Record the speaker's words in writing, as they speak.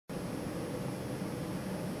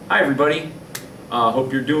Hi everybody,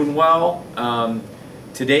 hope you're doing well.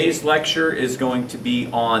 Today's lecture is going to be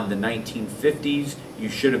on the 1950s. You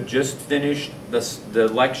should have just finished the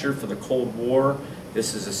lecture for the Cold War.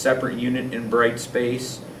 This is a separate unit in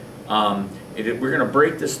Brightspace. We're going to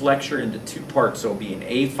break this lecture into two parts. So it'll be an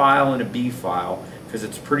A file and a B file because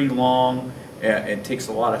it's pretty long. It takes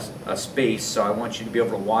a lot of space, so I want you to be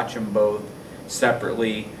able to watch them both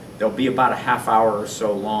separately. They'll be about a half hour or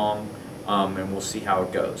so long. And we'll see how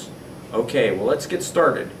it goes. Okay, well, let's get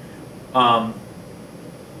started. We're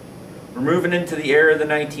moving into the era of the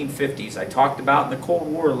 1950s. I talked about in the Cold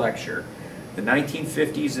War lecture. The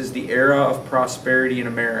 1950s is the era of prosperity in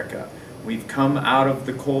America. We've come out of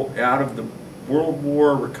the World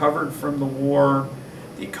War, recovered from the war.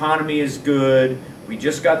 The economy is good. We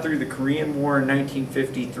just got through the Korean War in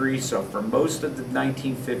 1953, so for most of the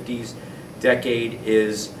 1950s decade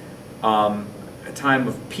is a time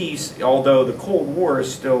of peace, although the Cold War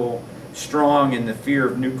is still strong and the fear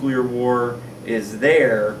of nuclear war is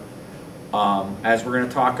there. As we're going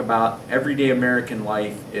to talk about, everyday American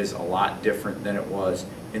life is a lot different than it was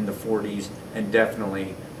in the 40s, and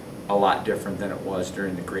definitely a lot different than it was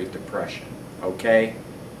during the Great Depression. Okay?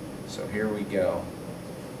 So here we go.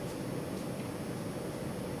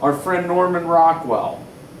 Our friend Norman Rockwell,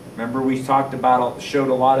 remember we talked about, showed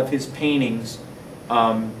a lot of his paintings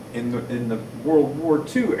in the World War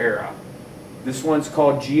II era. This one's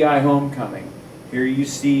called GI Homecoming. Here you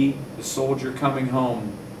see the soldier coming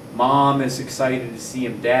home. Mom is excited to see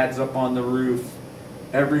him. Dad's up on the roof.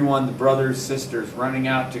 Everyone, the brothers, sisters, running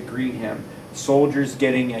out to greet him. Soldiers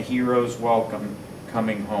getting a hero's welcome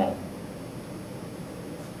coming home.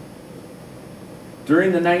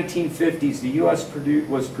 During the 1950s, the U.S.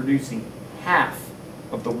 was producing half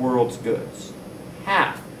of the world's goods.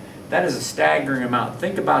 Half. That is a staggering amount.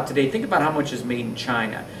 Think about today. Think about how much is made in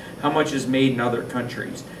China, how much is made in other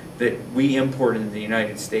countries that we import into the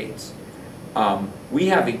United States. We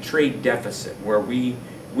have a trade deficit where we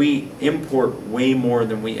import way more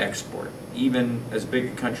than we export, even as big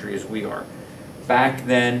a country as we are. Back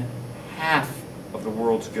then, half of the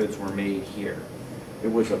world's goods were made here.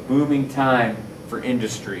 It was a booming time for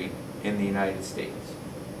industry in the United States.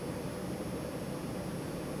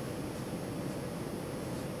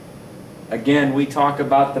 Again, we talk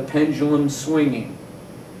about the pendulum swinging.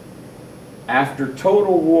 After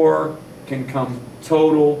total war can come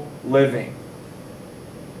total living.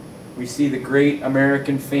 We see the great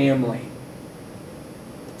American family.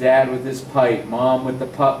 Dad with his pipe, mom with the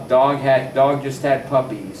pup. Dog just had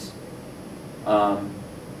puppies. Having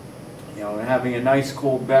a nice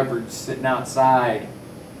cold beverage, sitting outside.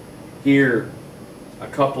 Here, a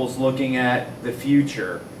couple's looking at the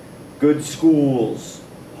future. Good schools,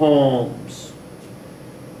 homes,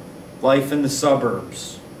 life in the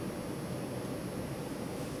suburbs.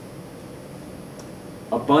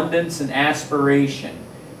 Abundance and aspiration.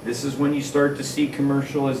 This is when you start to see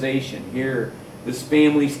commercialization. Here, this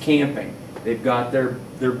family's camping. They've got their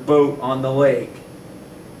boat on the lake.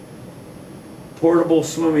 Portable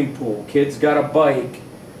swimming pool. Kids got a bike.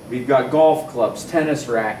 We've got golf clubs, tennis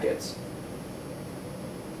rackets.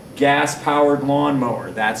 Gas-powered lawnmower.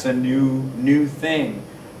 That's a new thing.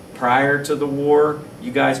 Prior to the war,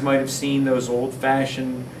 you guys might have seen those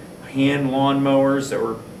old-fashioned hand lawnmowers that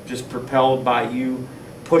were just propelled by you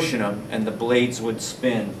pushing them and the blades would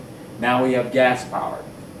spin. Now we have gas-powered.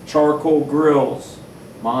 Charcoal grills.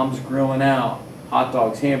 Mom's grilling out. Hot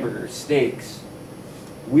dogs, hamburgers, steaks.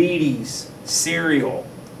 Wheaties, cereal.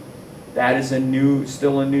 That is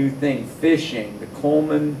still a new thing. Fishing, the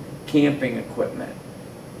Coleman camping equipment.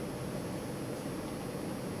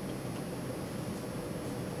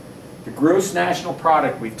 The gross national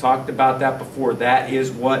product, we've talked about that before. That is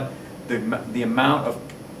what the amount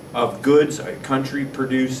of goods a country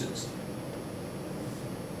produces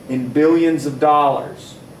in billions of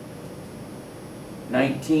dollars.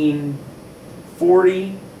 1940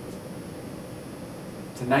 to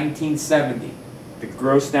 1970, the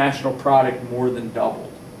gross national product more than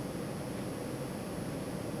doubled.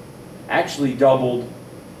 Actually doubled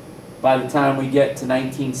by the time we get to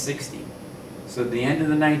 1960. So at the end of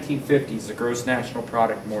the 1950s, the gross national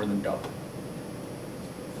product more than doubled.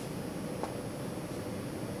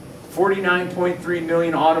 49.3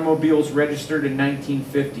 million automobiles registered in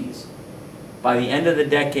 1950s. By the end of the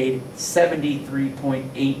decade,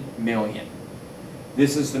 73.8 million.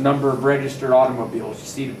 This is the number of registered automobiles. You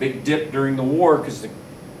see the big dip during the war because the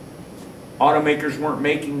automakers weren't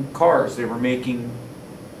making cars. They were making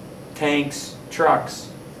tanks, trucks,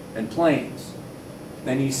 and planes.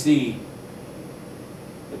 Then you see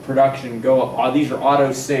the production go up. These are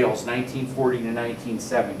auto sales, 1940 to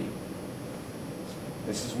 1970.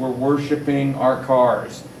 This is we're worshiping our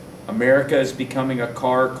cars. America is becoming a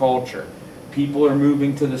car culture. People are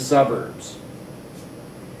moving to the suburbs.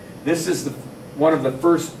 This is one of the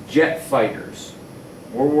first jet fighters.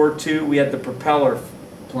 World War II, we had the propeller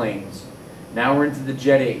planes. Now we're into the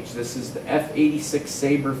jet age. This is the F-86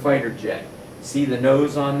 Sabre fighter jet. See the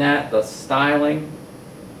nose on that, the styling.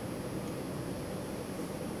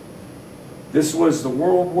 This was the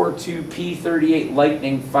World War II P-38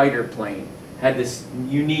 Lightning fighter plane. Had this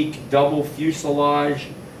unique double fuselage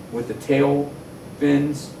with the tail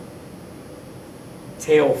fins.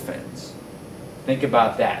 Tail fins. Think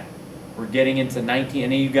about that. We're getting into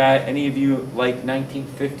any of you like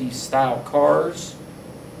 1950s style cars?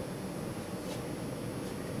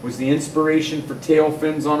 Was the inspiration for tail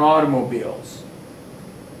fins on automobiles.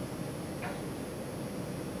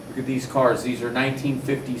 Look at these cars. These are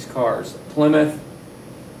 1950s cars. Plymouth.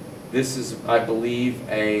 This is, I believe,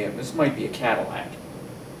 this might be a Cadillac.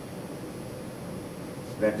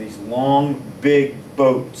 They have these long, big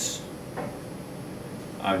boats.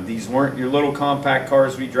 These weren't your little compact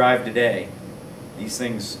cars we drive today. These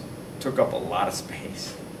things took up a lot of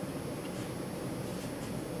space.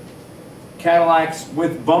 Cadillacs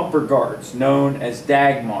with bumper guards, known as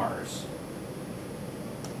Dagmars.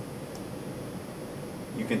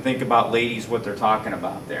 You can think about, ladies, what they're talking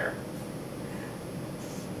about there.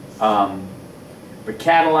 But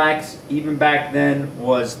Cadillacs, even back then,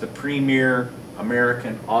 was the premier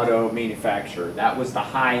American auto manufacturer. That was the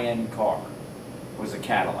high-end car, was a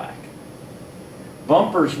Cadillac.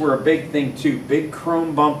 Bumpers were a big thing too, big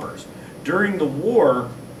chrome bumpers. During the war,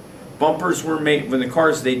 bumpers were made, when the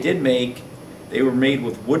cars they did make, they were made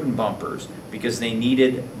with wooden bumpers because they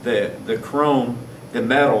needed the chrome, the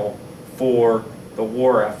metal, for the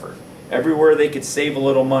war effort. Everywhere they could save a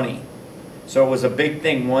little money. So it was a big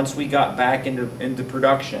thing. Once we got back into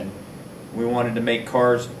production, we wanted to make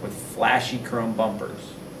cars with flashy chrome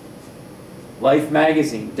bumpers. Life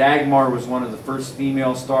magazine. Dagmar was one of the first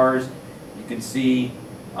female stars. You can see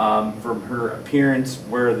from her appearance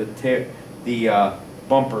where the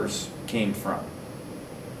bumpers came from.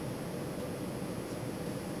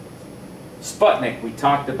 Sputnik, we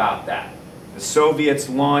talked about that. The Soviets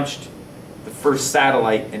launched the first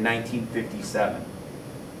satellite in 1957.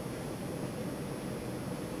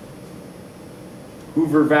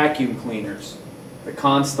 Hoover vacuum cleaners. The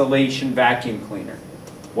Constellation vacuum cleaner.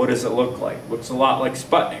 What does it look like? Looks a lot like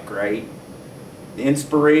Sputnik, right? The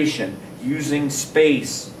inspiration, using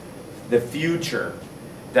space, the future.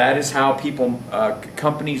 That is how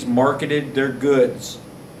companies marketed their goods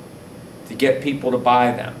to get people to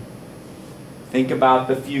buy them. Think about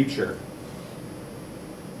the future.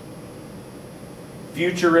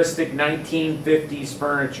 Futuristic 1950s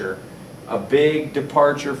furniture. A big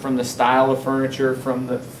departure from the style of furniture from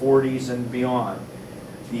the 40s and beyond.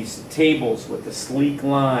 These tables with the sleek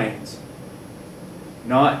lines.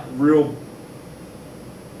 Not real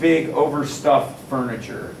big overstuffed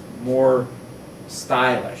furniture. More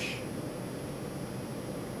stylish.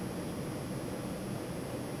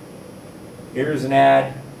 Here's an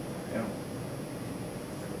ad.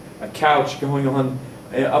 A couch going on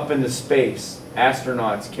up into space.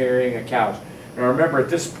 Astronauts carrying a couch. Now remember,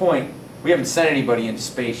 at this point, we haven't sent anybody into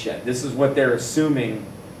space yet. This is what they're assuming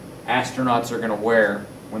astronauts are going to wear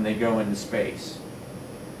when they go into space.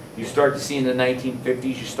 You start to see in the 1950s,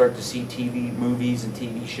 you start to see TV movies and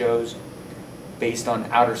TV shows based on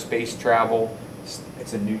outer space travel.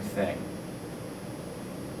 It's a new thing.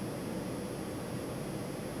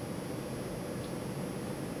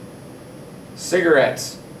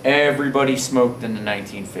 Cigarettes. Everybody smoked in the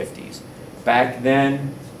 1950s. Back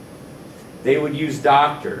then, they would use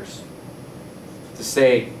doctors to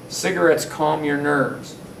say, cigarettes calm your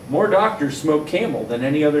nerves. More doctors smoke Camel than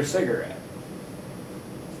any other cigarette.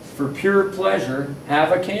 For pure pleasure,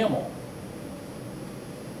 have a Camel.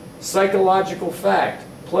 Psychological fact,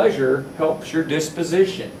 pleasure helps your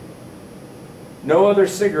disposition. No other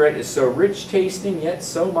cigarette is so rich tasting yet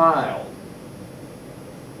so mild.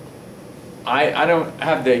 I don't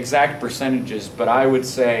have the exact percentages, but I would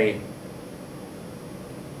say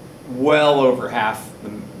well over half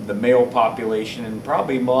the male population and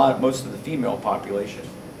probably most of the female population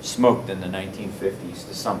smoked in the 1950s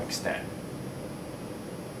to some extent.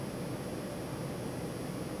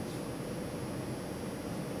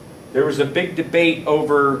 There was a big debate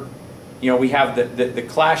over, we have the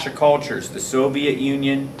clash of cultures, the Soviet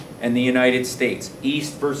Union and the United States,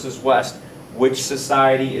 East versus West. Which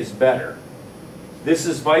society is better? This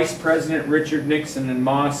is Vice President Richard Nixon in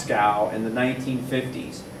Moscow in the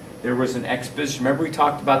 1950s. There was an exposition. Remember we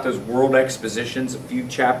talked about those world expositions a few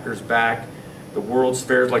chapters back? the World's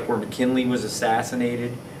Fairs, like where McKinley was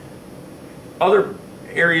assassinated. Other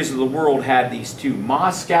areas of the world had these too.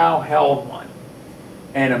 Moscow held one,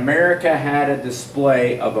 and America had a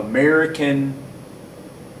display of American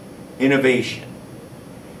innovation.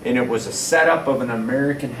 And it was a setup of an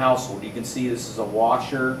American household. You can see this is a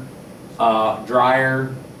washer,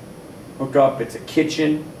 dryer, hookup. It's a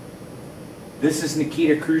kitchen. This is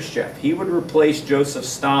Nikita Khrushchev. He would replace Joseph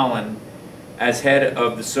Stalin as head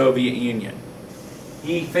of the Soviet Union.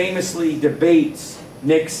 He famously debates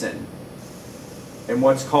Nixon in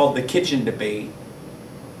what's called the kitchen debate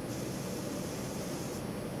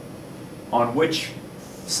on which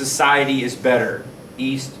society is better,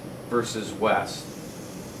 East versus West.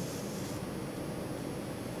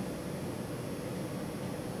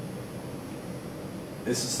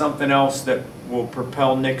 This is something else that will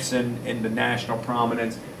propel Nixon into national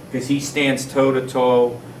prominence, because he stands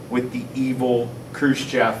toe-to-toe with the evil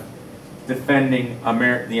Khrushchev defending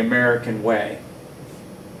the American way.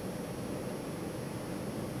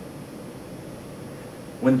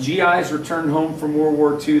 When GIs returned home from World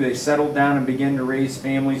War II, they settled down and began to raise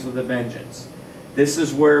families with a vengeance. This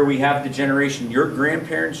is where we have the generation, your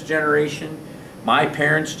grandparents' generation, my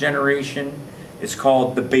parents' generation, is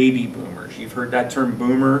called the baby boomers. You've heard that term,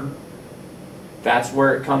 boomer? That's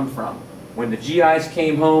where it comes from. When the GIs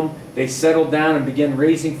came home, they settled down and began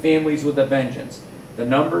raising families with a vengeance. The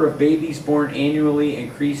number of babies born annually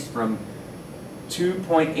increased from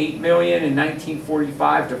 2.8 million in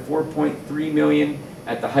 1945 to 4.3 million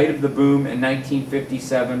at the height of the boom in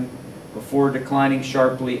 1957, before declining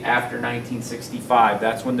sharply after 1965.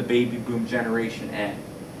 That's when the baby boom generation ended.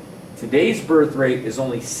 Today's birth rate is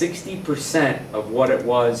only 60% of what it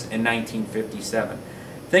was in 1957.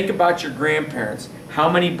 Think about your grandparents. How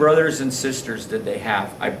many brothers and sisters did they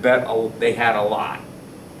have? I bet they had a lot.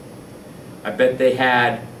 I bet they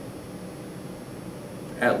had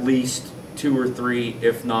at least 2 or 3,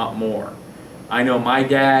 if not more. I know my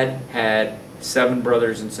dad had 7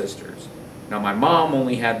 brothers and sisters. Now my mom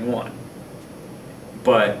only had 1.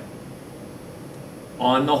 But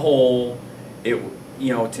on the whole,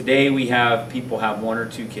 today people have 1 or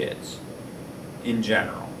 2 kids in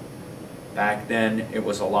general. Back then it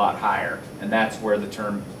was a lot higher, and that's where the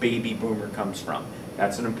term baby boomer comes from.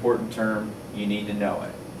 That's an important term. You need to know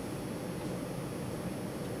it.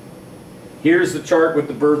 Here's the chart with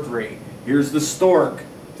the birth rate. Here's the stork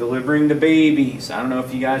delivering the babies. I don't know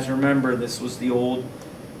if you guys remember, this was the old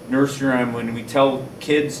nursery rhyme when we tell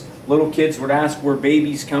kids, little kids would ask where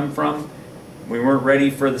babies come from. We weren't ready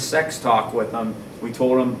for the sex talk with them. We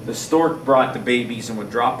told them the stork brought the babies and would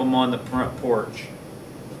drop them on the front porch.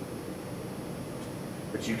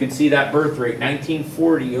 But you can see that birth rate,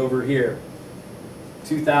 1940 over here,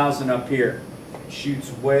 2000 up here. It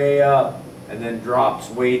shoots way up and then drops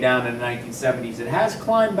way down in the 1970s. It has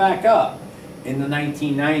climbed back up in the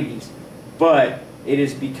 1990s, but it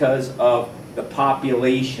is because of the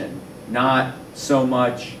population, not so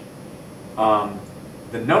much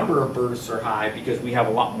the number of births are high, because we have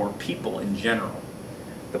a lot more people in general.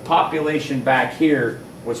 The population back here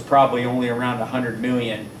was probably only around 100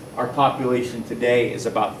 million. Our population today is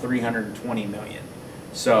about 320 million.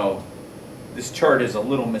 So this chart is a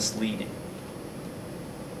little misleading.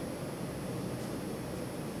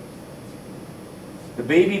 The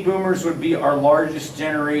baby boomers would be our largest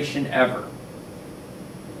generation ever.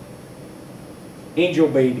 Angel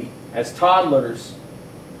baby. As toddlers,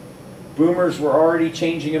 boomers were already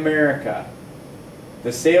changing America.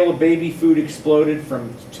 The sale of baby food exploded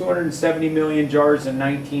from 270 million jars in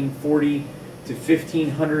 1940 to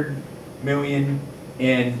 1,500 million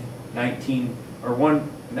in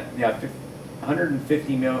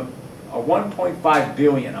 150 million, 1.5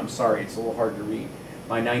 billion. I'm sorry, it's a little hard to read.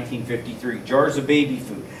 By 1953, jars of baby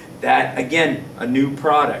food. That again, a new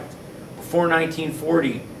product. Before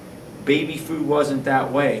 1940, baby food wasn't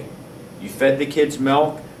that way. You fed the kids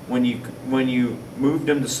milk. When you moved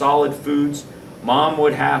them to solid foods, mom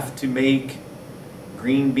would have to make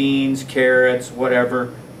green beans, carrots,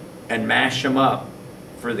 whatever, and mash them up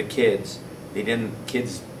for the kids.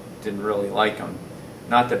 Kids didn't really like them.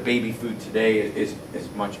 Not that baby food today is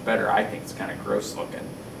much better. I think it's kind of gross looking,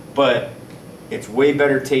 but it's way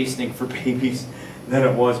better tasting for babies than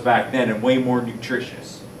it was back then, and way more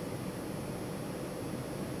nutritious.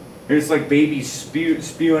 It's like babies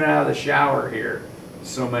spewing out of the shower here.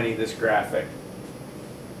 So many this graphic.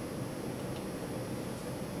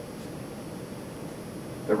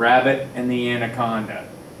 The rabbit and the anaconda.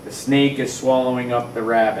 The snake is swallowing up the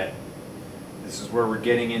rabbit. This is where we're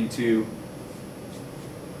getting into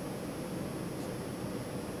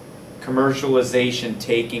commercialization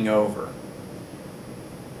taking over.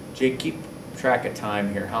 Jake, keep track of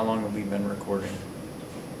time here. How long have we been recording?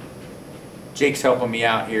 Jake's helping me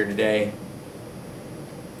out here today.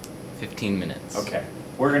 15 minutes. Okay,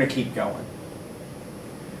 we're going to keep going.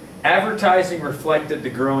 Advertising reflected the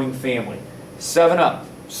growing family. 7-Up,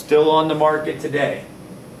 still on the market today.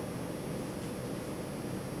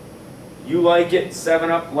 You like it,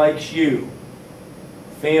 7-Up likes you.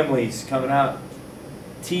 Families coming out.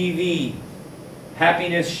 TV,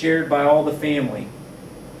 happiness shared by all the family.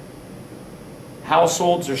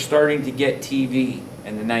 Households are starting to get TV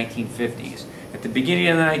in the 1950s. At the beginning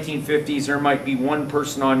of the 1950s, there might be one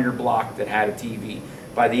person on your block that had a TV.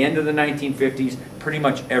 By the end of the 1950s, pretty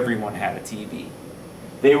much everyone had a TV.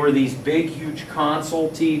 They were these big, huge console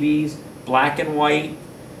TVs, black and white,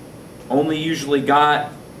 only usually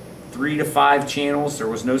got 3 to 5 channels. There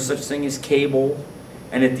was no such thing as cable.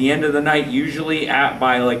 And at the end of the night, usually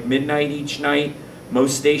by like midnight each night,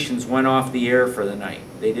 most stations went off the air for the night.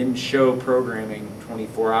 They didn't show programming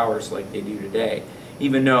 24 hours like they do today.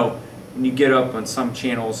 Even though when you get up on some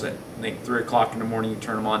channels at like 3 o'clock in the morning, you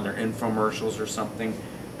turn them on, they're infomercials or something.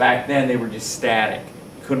 Back then, they were just static.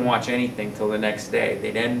 You couldn't watch anything till the next day.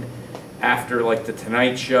 They'd end after like the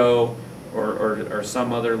Tonight Show or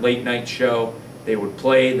some other late night show. They would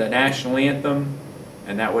play the national anthem,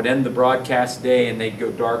 and that would end the broadcast day, and they'd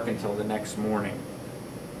go dark until the next morning.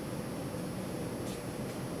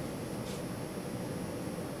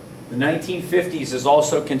 The 1950s is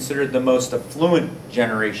also considered the most affluent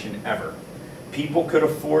generation ever. People could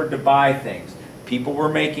afford to buy things. People were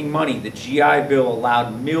making money. The GI Bill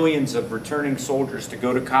allowed millions of returning soldiers to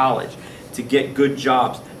go to college, to get good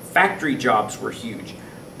jobs. Factory jobs were huge.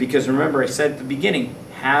 Because remember, I said at the beginning,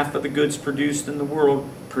 half of the goods produced in the world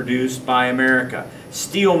produced by America.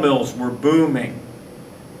 Steel mills were booming.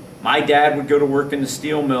 My dad would go to work in the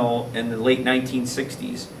steel mill in the late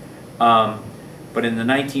 1960s. But in the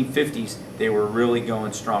 1950s, they were really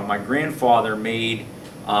going strong. My grandfather made,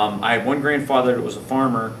 I had one grandfather that was a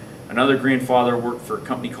farmer. Another grandfather worked for a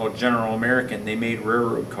company called General American. They made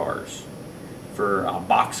railroad cars for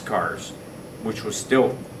box cars, which was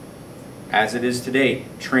still, as it is today,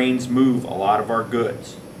 trains move a lot of our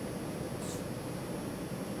goods.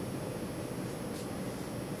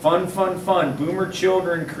 Fun, fun, fun. Boomer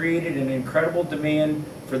children created an incredible demand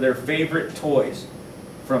for their favorite toys.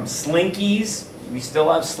 From Slinkies, we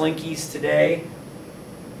still have Slinkies today.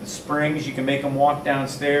 The springs, you can make them walk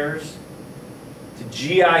downstairs. To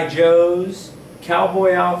G.I. Joes,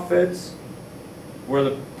 cowboy outfits were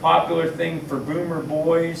the popular thing for boomer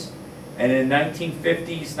boys. And in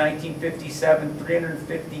 1950s, 1957,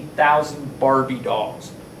 350,000 Barbie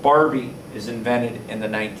dolls. Barbie is invented in the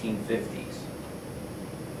 1950s.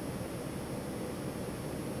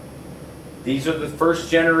 These are the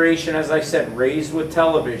first generation, as I said, raised with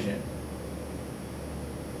television.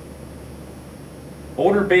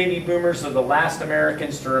 Older baby boomers are the last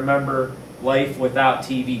Americans to remember life without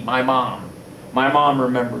TV. My mom. My mom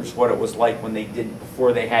remembers what it was like when they did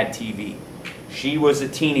before they had TV. She was a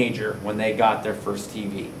teenager when they got their first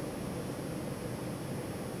TV.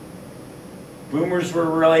 Boomers were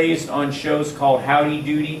raised on shows called Howdy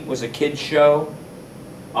Doody, was a kid's show.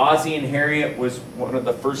 Ozzie and Harriet was one of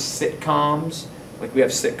the first sitcoms. Like we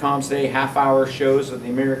have sitcoms today, half-hour shows of the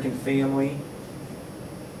American family.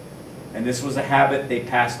 And this was a habit they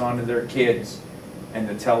passed on to their kids, and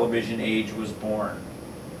the television age was born.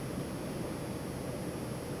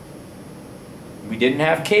 We didn't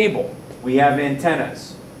have cable. We have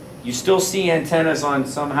antennas. You still see antennas on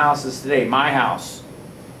some houses today. My house,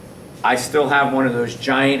 I still have one of those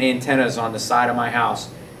giant antennas on the side of my house.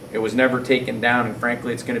 It was never taken down, and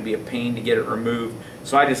frankly, it's going to be a pain to get it removed,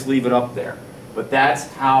 so I just leave it up there. But that's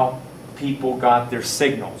how people got their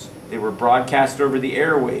signals. They were broadcast over the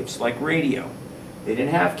airwaves, like radio. They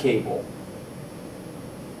didn't have cable.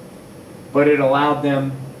 But it allowed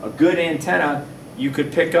them a good antenna. You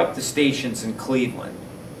could pick up the stations in Cleveland.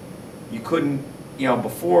 You couldn't,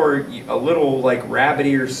 before a little like rabbit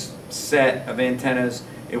ear set of antennas,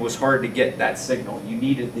 it was hard to get that signal. You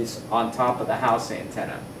needed this on top of the house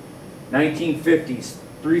antenna. 1950s,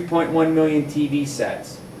 3.1 million TV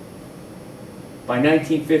sets. By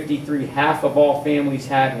 1953, half of all families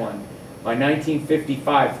had one. By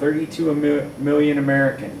 1955, 32 million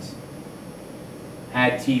Americans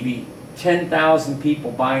had TV. 10,000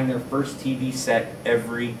 people buying their first TV set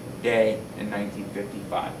every day in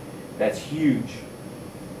 1955. That's huge.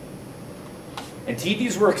 And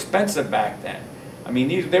TVs were expensive back then. I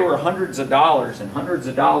mean, they were hundreds of dollars, and hundreds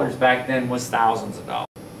of dollars back then was thousands of dollars.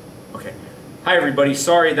 Okay. Hi everybody.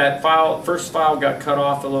 Sorry that first file got cut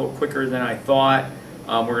off a little quicker than I thought.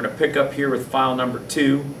 We're going to pick up here with file number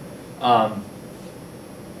 2.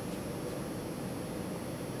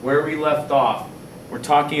 where we left off, we're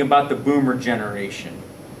talking about the boomer generation,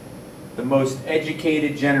 the most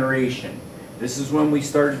educated generation. This is when we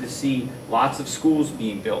started to see lots of schools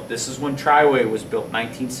being built. This is when Triway was built,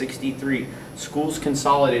 1963. Schools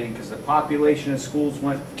consolidating because the population of schools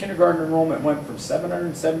went, kindergarten enrollment went from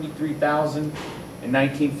 773,000 in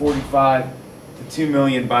 1945 to 2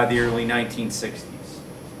 million by the early 1960s.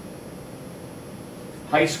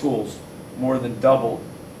 High schools more than doubled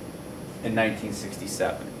in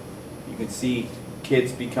 1967. You can see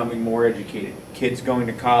kids becoming more educated, kids going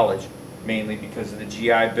to college, mainly because of the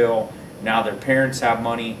GI Bill. Now their parents have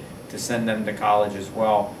money to send them to college as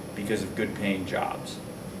well because of good paying jobs.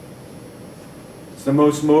 It's the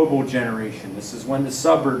most mobile generation. This is when the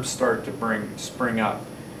suburbs start to spring up.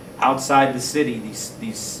 Outside the city,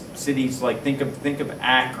 these cities like think of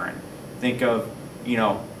Akron, think of, you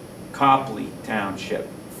know, Copley Township,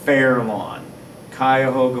 Fairlawn,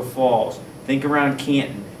 Cuyahoga Falls, think around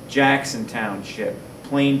Canton, Jackson Township,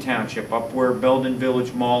 Plain Township, up where Belden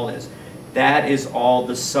Village Mall is. That is all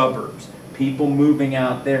the suburbs. People moving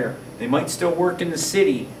out there. They might still work in the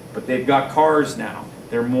city, but they've got cars now.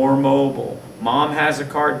 They're more mobile. Mom has a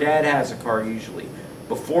car, dad has a car usually.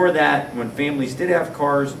 Before that, when families did have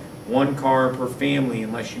cars, one car per family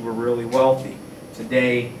unless you were really wealthy.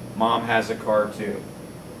 Today, mom has a car too.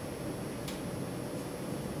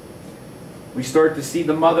 We start to see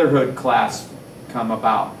the motherhood class come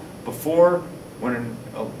about. Before, when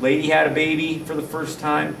a lady had a baby for the first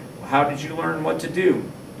time, how did you learn what to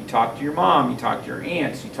do? You talked to your mom, you talked to your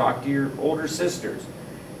aunts, you talked to your older sisters.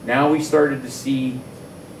 Now we started to see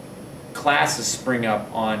classes spring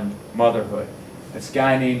up on motherhood. This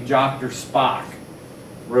guy named Dr. Spock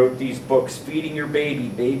wrote these books, Feeding Your Baby,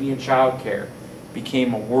 Baby and Child Care,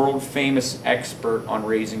 became a world famous expert on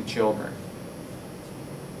raising children.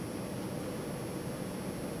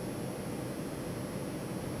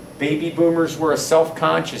 Baby boomers were a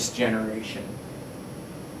self-conscious generation.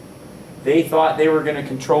 They thought they were going to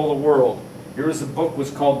control the world. Here was a book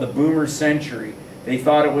was called The Boomer Century. They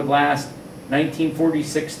thought it would last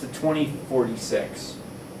 1946 to 2046.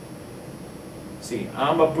 See,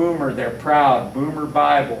 I'm a boomer, they're proud. Boomer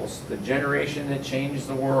Bibles, the generation that changed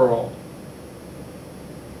the world.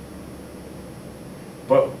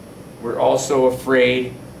 But we're also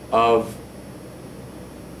afraid of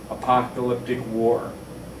apocalyptic war.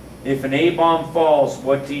 If an A-bomb falls,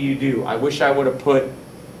 what do you do? I wish I would have put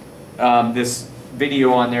this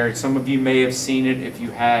video on there. Some of you may have seen it if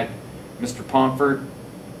you had Mr. Pomfret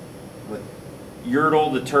with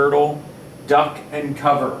Yertle the turtle, duck and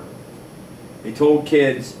cover. They told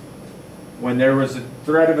kids when there was a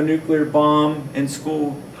threat of a nuclear bomb in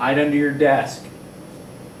school, hide under your desk.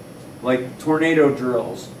 Like tornado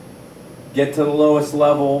drills. Get to the lowest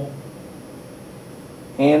level,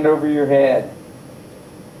 hand over your head.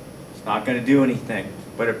 It's not going to do anything,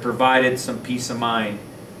 but it provided some peace of mind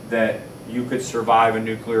that you could survive a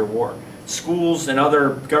nuclear war. Schools and other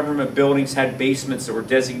government buildings had basements that were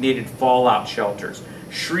designated fallout shelters.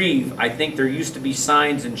 Shreve, I think there used to be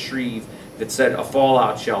signs in Shreve that said a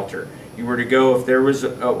fallout shelter. You were to go, if there was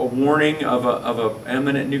a warning of an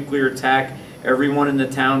imminent nuclear attack, everyone in the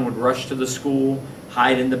town would rush to the school,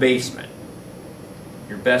 hide in the basement.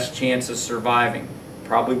 Your best chance of surviving.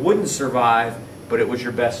 Probably wouldn't survive, but it was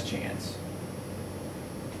your best chance.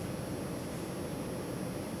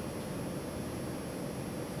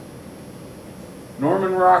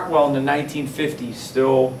 Norman Rockwell in the 1950s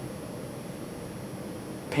still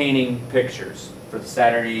painting pictures for the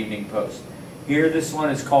Saturday Evening Post. Here this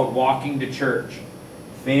one is called Walking to Church.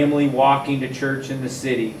 Family walking to church in the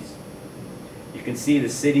cities. You can see the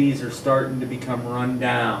cities are starting to become run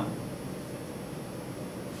down.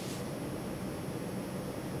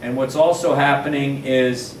 And what's also happening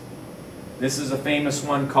is, this is a famous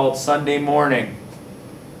one called Sunday Morning.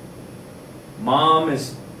 Mom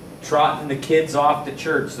is trotting the kids off to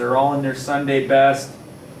church. They're all in their Sunday best.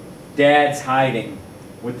 Dad's hiding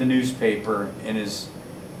with the newspaper in his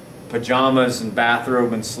pajamas and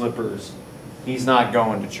bathrobe and slippers. He's not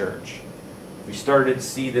going to church. We started to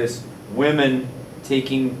see this, women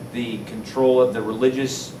taking the control of the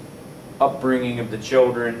religious upbringing of the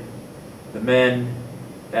children. The men,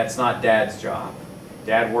 that's not Dad's job.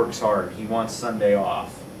 Dad works hard. He wants Sunday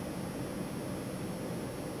off.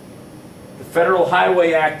 The Federal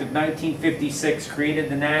Highway Act of 1956 created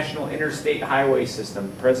the National Interstate Highway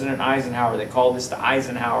System. President Eisenhower, they called this the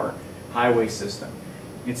Eisenhower Highway System.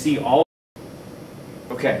 You can see all.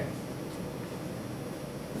 Okay.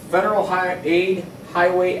 The Federal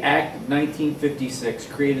Highway Act of 1956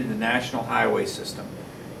 created the National Highway System.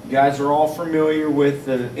 You guys are all familiar with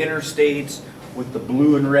the interstates, with the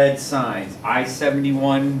blue and red signs.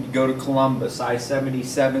 I-71, you go to Columbus.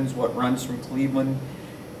 I-77 is what runs from Cleveland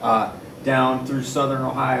down through southern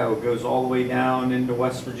Ohio, goes all the way down into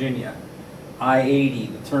West Virginia.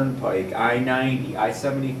 I-80, the Turnpike. I-90,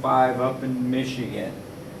 I-75 up in Michigan.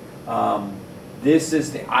 This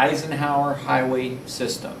is the Eisenhower Highway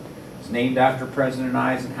System. It's named after President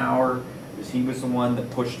Eisenhower, because he was the one that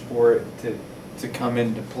pushed for it to come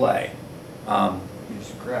into play.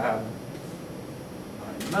 Just grab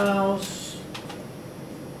my mouse.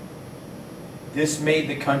 This made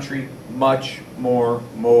the country much more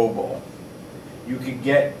mobile. You could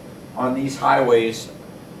get on these highways,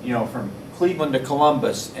 you know, from Cleveland to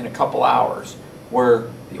Columbus in a couple hours, where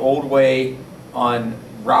the old way on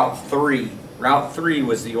Route 3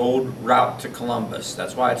 was the old route to Columbus.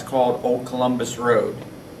 That's why it's called Old Columbus Road.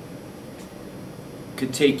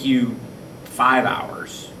 Could take you 5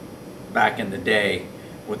 hours back in the day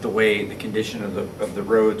with the condition of the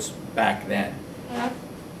roads back then.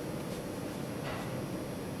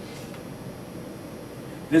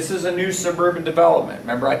 This is a new suburban development.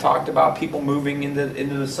 Remember, I talked about people moving into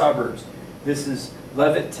the suburbs. This is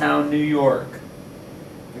Levittown, New York.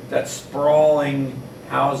 That sprawling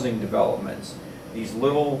housing developments. These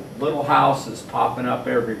little houses popping up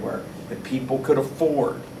everywhere that people could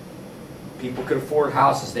afford. People could afford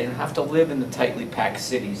houses. They don't have to live in the tightly packed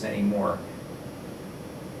cities anymore.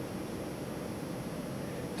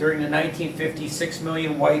 During the 1950s, 6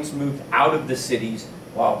 million whites moved out of the cities,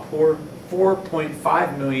 while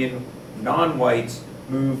 4.5 million non-whites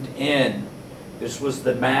moved in. This was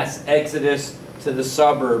the mass exodus to the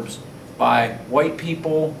suburbs by white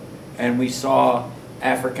people, and we saw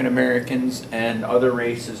African Americans and other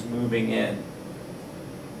races moving in.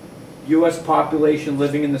 U.S. population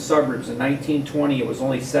living in the suburbs. In 1920, it was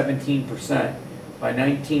only 17%. By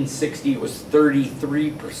 1960, it was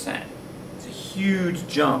 33%. It's a huge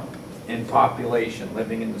jump in population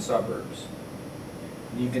living in the suburbs.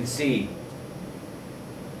 You can see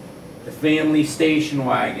the family station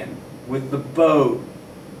wagon with the boat.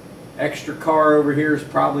 Extra car over here is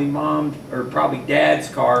probably mom, or probably dad's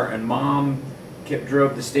car, and mom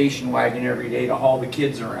drove the station wagon every day to haul the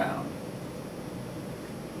kids around.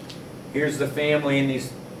 Here's the family and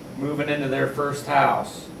these moving into their first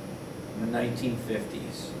house in the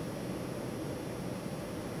 1950s.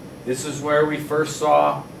 This is where we first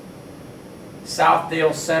saw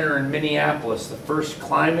Southdale Center in Minneapolis, the first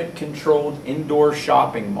climate-controlled indoor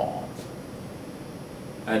shopping mall.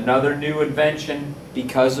 Another new invention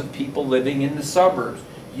because of people living in the suburbs.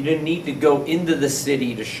 You didn't need to go into the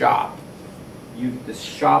city to shop. The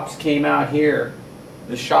shops came out here,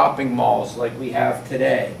 the shopping malls like we have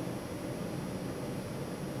today.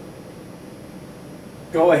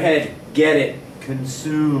 Go ahead, get it,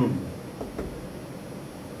 consume.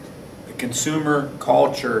 The consumer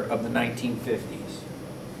culture of the 1950s.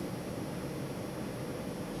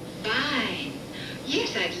 Fine.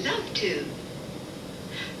 Yes, I'd love to.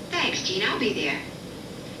 Thanks, Jean. I'll be there.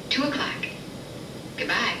 2 o'clock.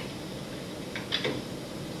 Goodbye.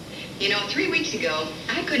 You know, 3 weeks ago,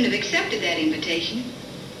 I couldn't have accepted that invitation.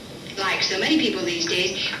 Like so many people these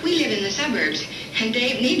days, we live in the suburbs, and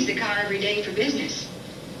Dave needs the car every day for business.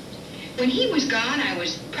 When he was gone, I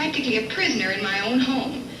was practically a prisoner in my own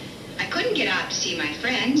home. I couldn't get out to see my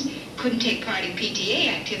friends, couldn't take part in PTA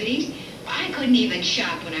activities. I couldn't even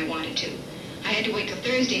shop when I wanted to. I had to wait till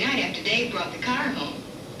Thursday night after Dave brought the car home.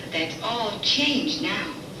 But that's all changed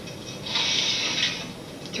now.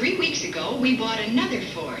 3 weeks ago, we bought another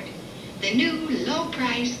Ford. The new,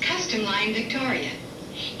 low-price, custom-line Victoria.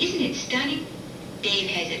 Isn't it stunning? Dave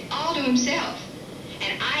has it all to himself.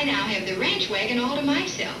 And I now have the ranch wagon all to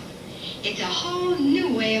myself. It's a whole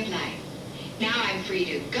new way of life. Now I'm free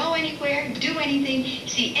to go anywhere, do anything,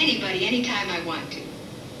 see anybody anytime I want to.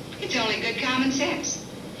 It's only good common sense.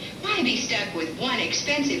 Why be stuck with one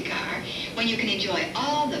expensive car when you can enjoy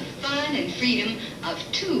all the fun and freedom of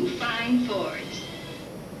 2 fine Fords?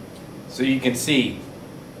 So you can see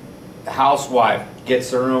the housewife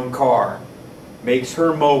gets her own car, makes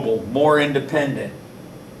her mobile, more independent.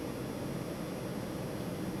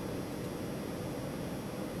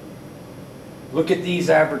 Look at these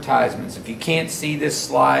advertisements. If you can't see this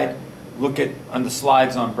slide, look at on the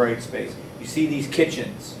slides on Brightspace. You see these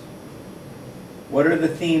kitchens. What are the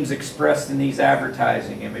themes expressed in these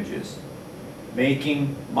advertising images?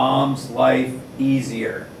 Making mom's life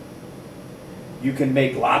easier. You can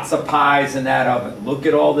make lots of pies in that oven. Look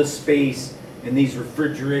at all the space in these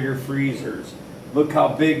refrigerator freezers. Look how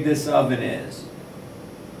big this oven is.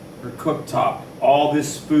 Her cooktop. All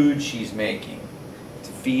this food she's making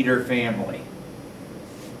to feed her family.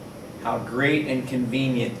 How great and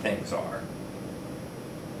convenient things are.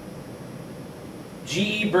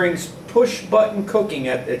 GE brings push-button cooking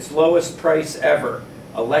at its lowest price ever.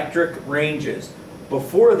 Electric ranges.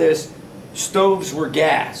 Before this, stoves were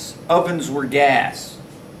gas. Ovens were gas.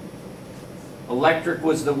 Electric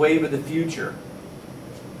was the wave of the future.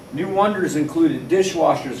 New wonders included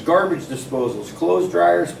dishwashers, garbage disposals, clothes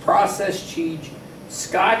dryers, processed cheese,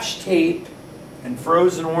 Scotch tape, and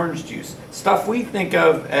frozen orange juice. Stuff we think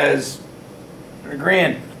of as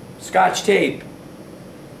grand. Scotch tape.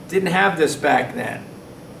 Didn't have this back then.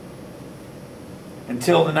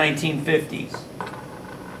 Until the 1950s.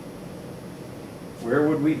 Where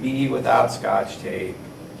would we be without Scotch tape?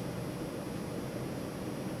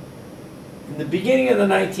 In the beginning of the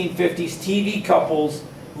 1950s, TV couples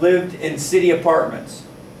lived in city apartments.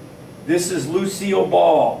 This is Lucille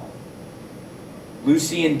Ball.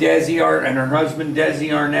 Lucy and Desi and her husband Desi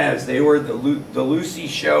Arnaz. They were the Lucy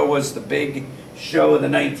show was the big show of the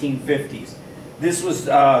 1950s. This was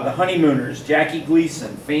the Honeymooners. Jackie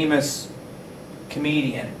Gleason, famous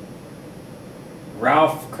comedian.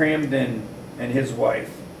 Ralph Cramden and his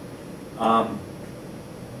wife. I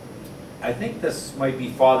think this might be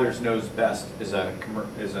Father's Knows Best is the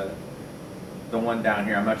one down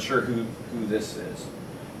here. I'm not sure who this is.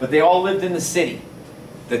 But they all lived in the city.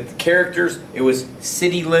 The characters, it was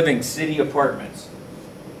city living, city apartments.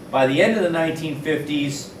 By the end of the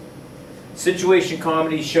 1950s, situation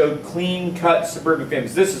comedy showed clean-cut suburban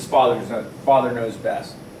families. This is Father Knows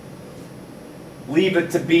Best. Leave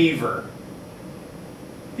It to Beaver.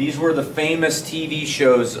 These were the famous TV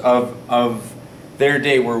shows of their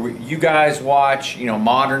day, where you guys watch,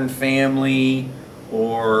 Modern Family,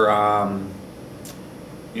 or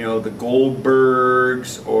the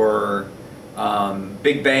Goldbergs, or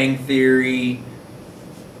Big Bang Theory.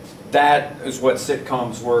 That is what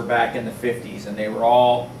sitcoms were back in the 50s, and they were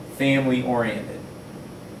all family oriented.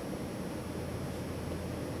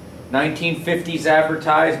 1950s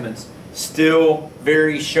advertisements, still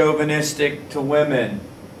very chauvinistic to women.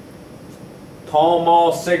 Pall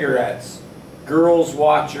Mall cigarettes, Girl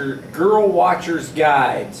Watcher's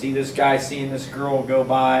Guide. See this guy seeing this girl go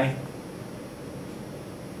by?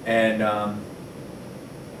 And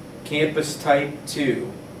Campus Type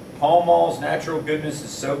 2. Pall Mall's natural goodness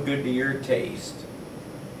is so good to your taste.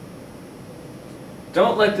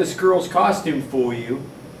 Don't let this girl's costume fool you.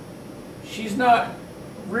 She's not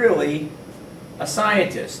really a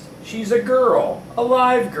scientist. She's a girl, a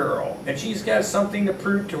live girl, and she's got something to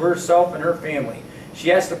prove to herself and her family. She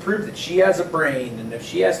has to prove that she has a brain, and if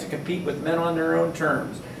she has to compete with men on their own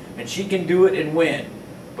terms, and she can do it and win.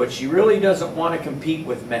 But she really doesn't want to compete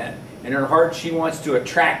with men. In her heart, she wants to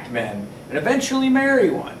attract men and eventually marry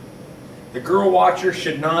one. The girl watcher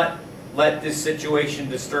should not let this situation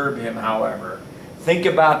disturb him, however. Think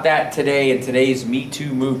about that today in today's Me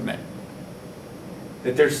Too movement.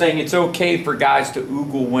 That they're saying it's okay for guys to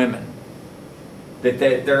oogle women. That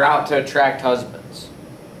they're out to attract husbands.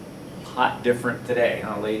 Hot different today,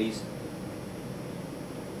 huh, ladies?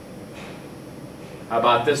 How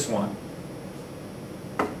about this one?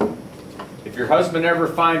 If your husband ever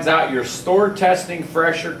finds out you're store testing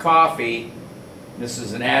fresher coffee, this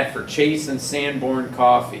is an ad for Chase and Sanborn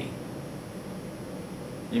coffee.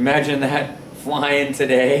 You imagine that flying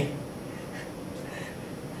today?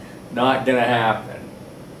 Not gonna happen.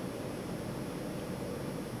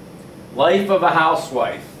 Life of a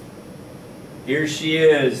housewife. Here she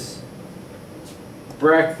is.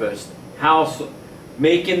 Breakfast,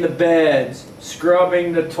 making the beds,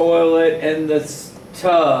 scrubbing the toilet and the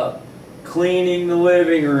tub, cleaning the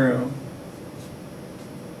living room.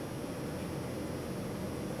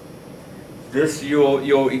 This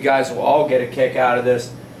you guys will all get a kick out of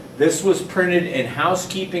this. This was printed in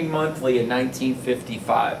Housekeeping Monthly in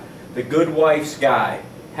 1955. The Good Wife's Guide.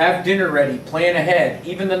 Have dinner ready, plan ahead,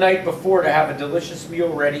 even the night before, to have a delicious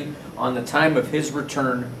meal ready on the time of his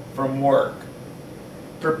return from work.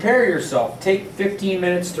 Prepare yourself. Take 15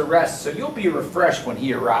 minutes to rest so you'll be refreshed when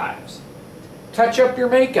he arrives. Touch up your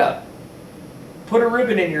makeup. Put a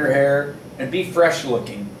ribbon in your hair and be fresh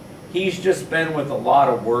looking. He's just been with a lot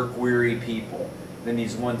of work-weary people than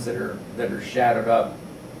these ones that are shadowed up.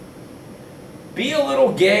 Be a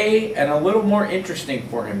little gay and a little more interesting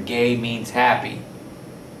for him. Gay means happy.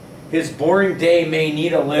 His boring day may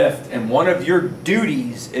need a lift, and one of your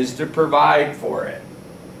duties is to provide for it.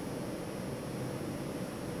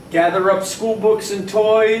 Gather up school books and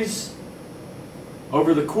toys.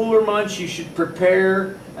 Over the cooler months, you should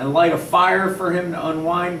prepare and light a fire for him to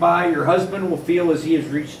unwind by. Your husband will feel as he has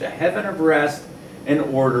reached a heaven of rest and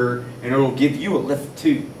order, and it will give you a lift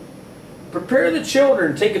too. Prepare the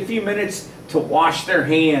children. Take a few minutes to wash their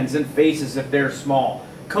hands and faces if they're small.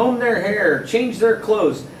 Comb their hair. Change their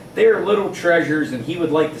clothes. They are little treasures, and he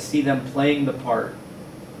would like to see them playing the part.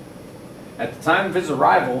 At the time of his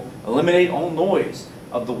arrival, eliminate all noise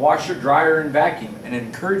of the washer, dryer, and vacuum, and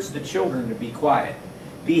encourage the children to be quiet.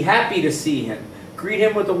 Be happy to see him. Greet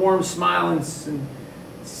him with a warm smile and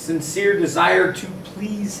sincere desire to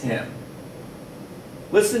please him.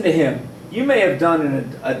 Listen to him. You may have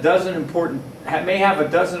done a dozen important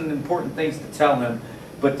things to tell him,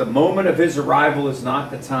 but the moment of his arrival is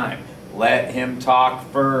not the time. Let him talk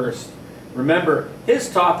first. Remember, his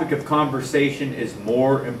topic of conversation is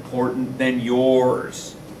more important than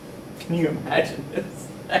yours. Can you imagine this?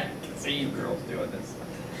 I can see you girls doing this.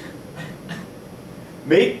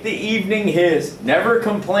 Make the evening his. Never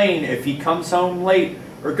complain if he comes home late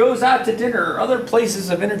or goes out to dinner or other places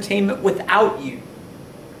of entertainment without you.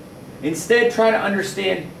 Instead, try to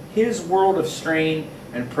understand his world of strain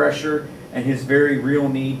and pressure and his very real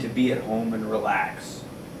need to be at home and relax.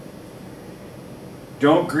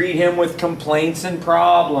 Don't greet him with complaints and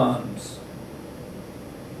problems.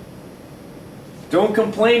 Don't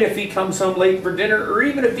complain if he comes home late for dinner or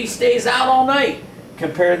even if he stays out all night.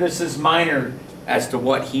 Compare this as minor as to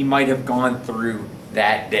what he might have gone through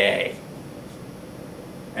that day.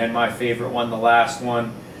 And my favorite one, the last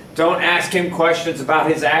one. Don't ask him questions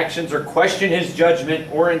about his actions or question his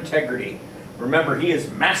judgment or integrity. Remember, he is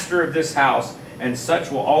master of this house, and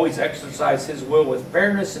such will always exercise his will with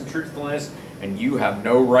fairness and truthfulness, and you have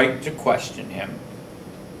no right to question him.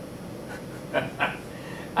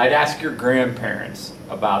 I'd ask your grandparents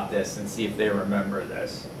about this and see if they remember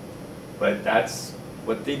this. But that's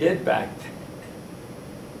what they did back then.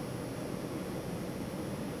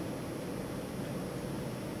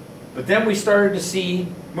 But then we started to see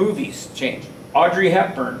movies change. Audrey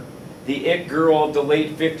Hepburn, the it girl of the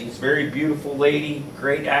late 50s, very beautiful lady,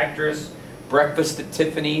 great actress. Breakfast at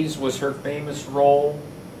Tiffany's was her famous role.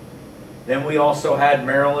 Then we also had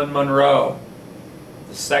Marilyn Monroe,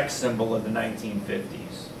 the sex symbol of the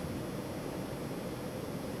 1950s.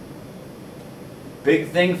 Big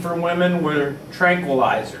thing for women were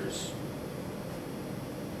tranquilizers.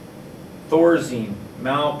 Thorazine,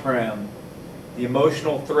 Malpram, the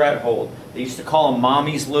emotional threat hold. They used to call them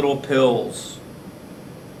mommy's little pills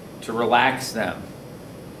to relax them.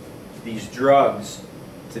 These drugs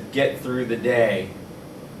to get through the day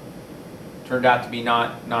turned out to be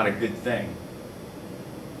not a good thing.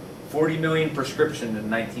 40 million prescriptions in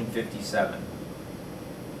 1957.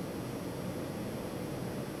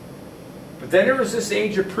 But then there was this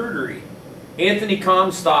age of prudery. Anthony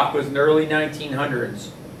Comstock was in the early 1900s.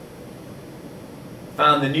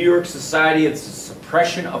 Found the New York Society of the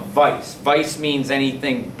Suppression of Vice. Vice means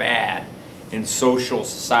anything bad in social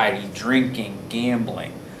society. Drinking,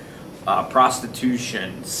 gambling,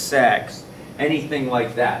 prostitution, sex, anything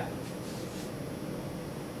like that.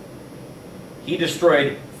 He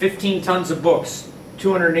destroyed 15 tons of books,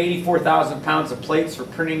 284,000 pounds of plates for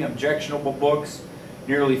printing objectionable books,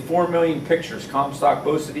 nearly 4 million pictures. Comstock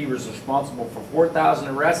boasted he was responsible for 4,000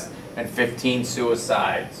 arrests and 15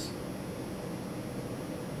 suicides.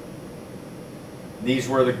 These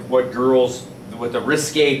were what girls with the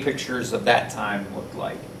risque pictures of that time looked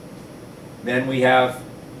like. Then we have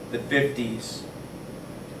the 50s.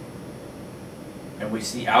 And we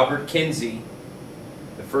see Albert Kinsey,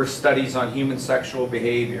 the first studies on human sexual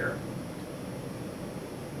behavior.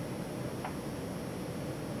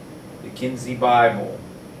 The Kinsey Bible.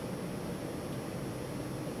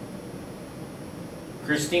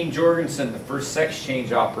 Christine Jorgensen, the first sex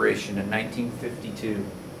change operation in 1952.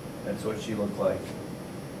 That's what she looked like.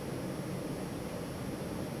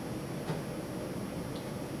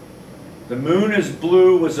 The Moon is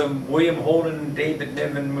Blue was a William Holden and David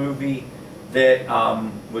Niven movie that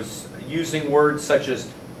was using words such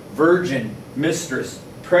as virgin, mistress,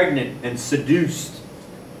 pregnant, and seduced.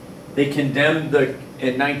 They condemned the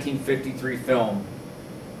in 1953 film.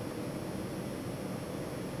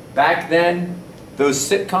 Back then, those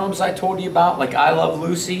sitcoms I told you about, like I Love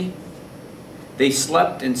Lucy, they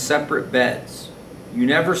slept in separate beds. You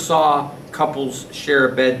never saw couples share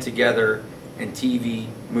a bed together in TV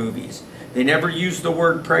movies. They never used the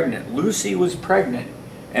word pregnant. Lucy was pregnant,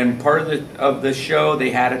 and part of the show they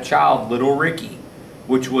had a child, little Ricky,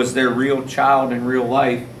 which was their real child in real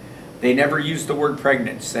life. They never used the word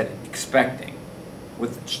pregnant, said expecting,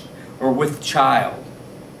 with child.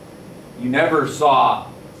 You never saw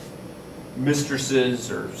mistresses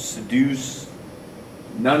or seduce,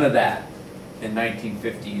 none of that in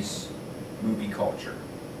 1950s movie culture.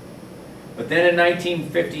 But then in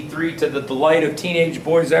 1953, to the delight of teenage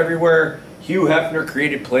boys everywhere, Hugh Hefner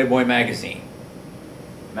created Playboy magazine.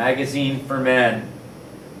 Magazine for men.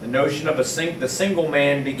 The notion of the single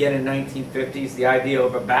man began in 1950s. The idea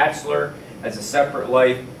of a bachelor as a separate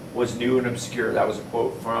life was new and obscure. That was a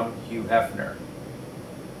quote from Hugh Hefner.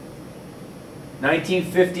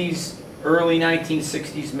 1950s, early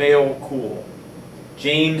 1960s male cool.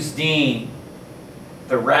 James Dean,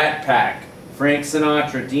 the Rat Pack, Frank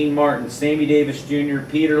Sinatra, Dean Martin, Sammy Davis Jr.,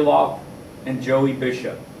 Peter Locke, and Joey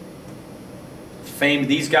Bishop.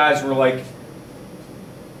 These guys were like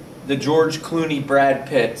the George Clooney, Brad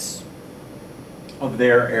Pitts of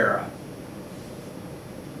their era.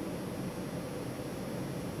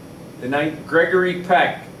 Gregory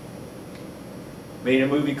Peck made a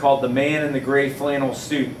movie called The Man in the Gray Flannel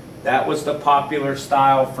Suit. That was the popular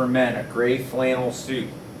style for men, a gray flannel suit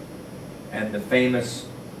and the famous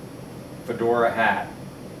fedora hat.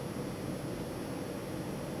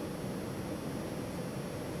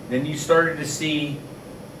 Then you started to see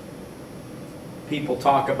people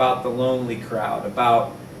talk about the lonely crowd,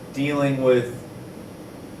 about dealing with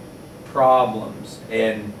problems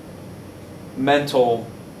and mental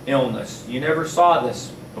illness. You never saw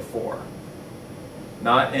this before.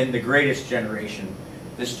 Not in the greatest generation.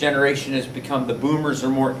 This generation has become, the boomers are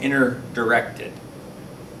more inner-directed.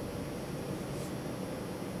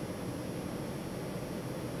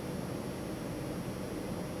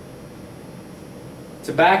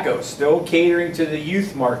 Tobacco, still catering to the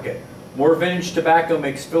youth market. More vintage tobacco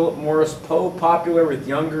makes Philip Morris popular with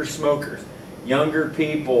younger smokers. Younger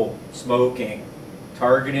people smoking,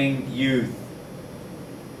 targeting youth.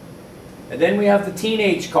 And then we have the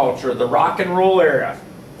teenage culture, the rock and roll era.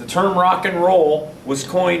 The term rock and roll was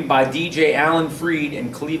coined by DJ Alan Freed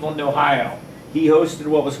in Cleveland, Ohio. He hosted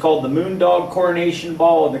what was called the Moondog Coronation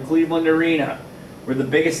Ball in the Cleveland Arena, where the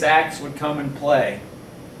biggest acts would come and play.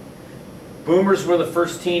 Boomers were the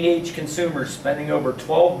first teenage consumers, spending over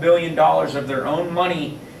 $12 billion of their own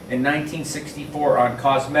money in 1964 on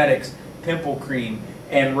cosmetics, pimple cream,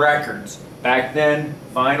 and records. Back then,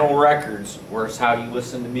 vinyl records were how you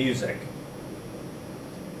listened to music.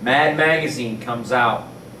 Mad Magazine comes out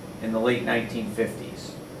in the late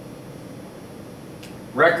 1950s.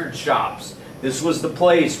 Record shops. This was the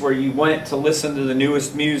place where you went to listen to the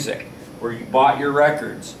newest music, where you bought your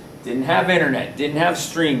records. Didn't have internet, didn't have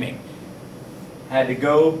streaming. Had to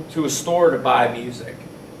go to a store to buy music.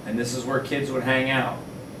 And this is where kids would hang out.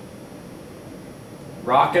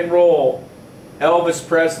 Rock and roll. Elvis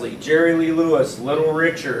Presley, Jerry Lee Lewis, Little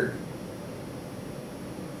Richard.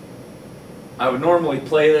 I would normally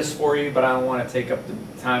play this for you, but I don't want to take up the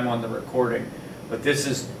time on the recording. But this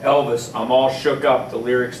is Elvis, I'm All Shook Up, the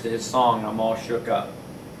lyrics to his song, I'm All Shook Up.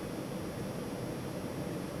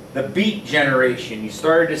 The Beat generation. You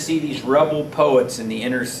started to see these rebel poets in the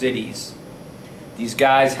inner cities. These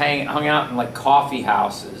guys hung out in like coffee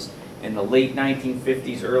houses in the late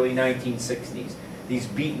 1950s, early 1960s. These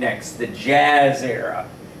beatniks, the jazz era.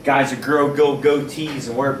 Guys that grow goatees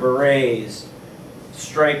and wear berets,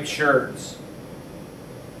 striped shirts.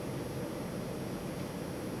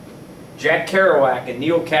 Jack Kerouac and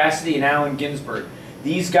Neil Cassidy and Allen Ginsberg.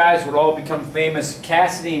 These guys would all become famous.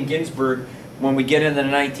 Cassidy and Ginsberg when we get into the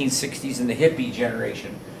 1960s and the hippie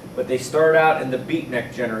generation. But they start out in the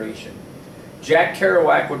beatnik generation. Jack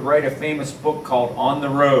Kerouac would write a famous book called On the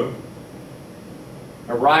Road.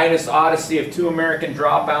 A riotous odyssey of two American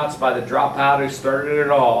dropouts by the dropout who started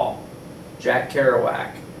it all. Jack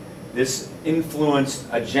Kerouac. This influenced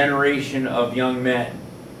a generation of young men.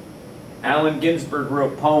 Allen Ginsberg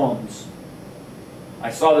wrote poems. I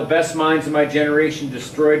saw the best minds of my generation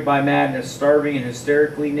destroyed by madness, starving and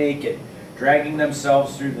hysterically naked, dragging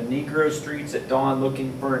themselves through the Negro streets at dawn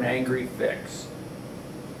looking for an angry fix.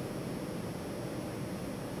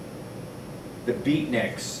 The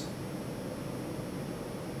beatniks.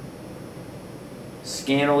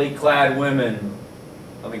 Scantily clad women.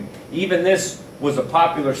 I mean, even this was a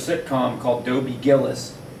popular sitcom called Dobie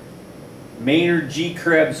Gillis. Maynard G.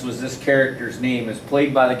 Krebs was this character's name. It was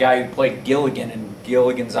played by the guy who played Gilligan in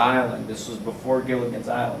Gilligan's Island. This was before Gilligan's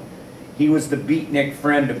Island. He was the beatnik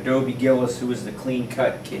friend of Dobie Gillis, who was the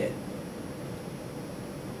clean-cut kid.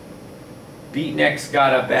 Beatniks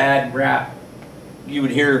got a bad rap. You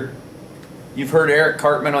would hear, you've heard Eric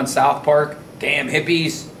Cartman on South Park? Damn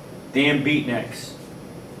hippies, damn beatniks.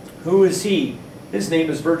 Who is he? His name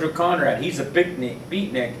is Virgil Conrad. He's a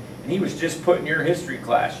beatnik, and he was just put in your history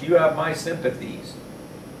class. You have my sympathies.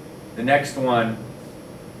 The next one,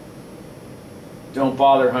 don't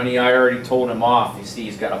bother, honey, I already told him off. You see,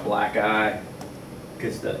 he's got a black eye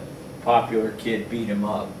because the popular kid beat him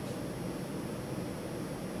up.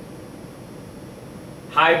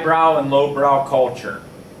 Highbrow and lowbrow culture.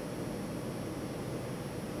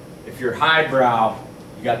 If you're highbrow,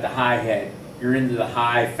 you got the high head. you're into the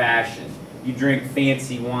high fashion. You drink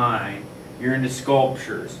fancy wine, you're into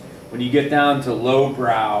sculptures. When you get down to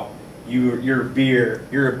lowbrow, you're a beer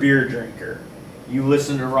drinker. You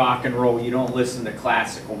listen to rock and roll, you don't listen to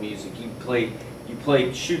classical music. You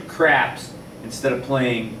shoot craps instead of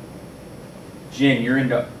playing gin. You're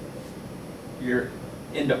into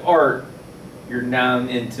art, you're down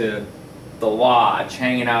into the lodge,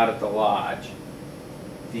 hanging out at the lodge.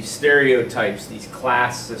 These stereotypes, these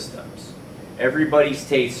class systems. Everybody's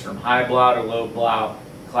tastes from highbrow to lowbrow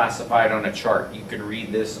classified on a chart. You can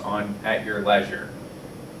read this at your leisure.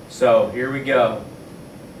 So here we go.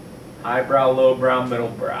 Highbrow, lowbrow,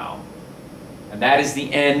 middlebrow. And that is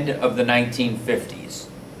the end of the 1950s.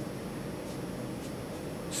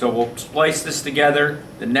 So we'll splice this together.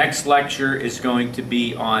 The next lecture is going to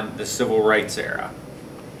be on the Civil Rights era.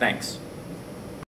 Thanks.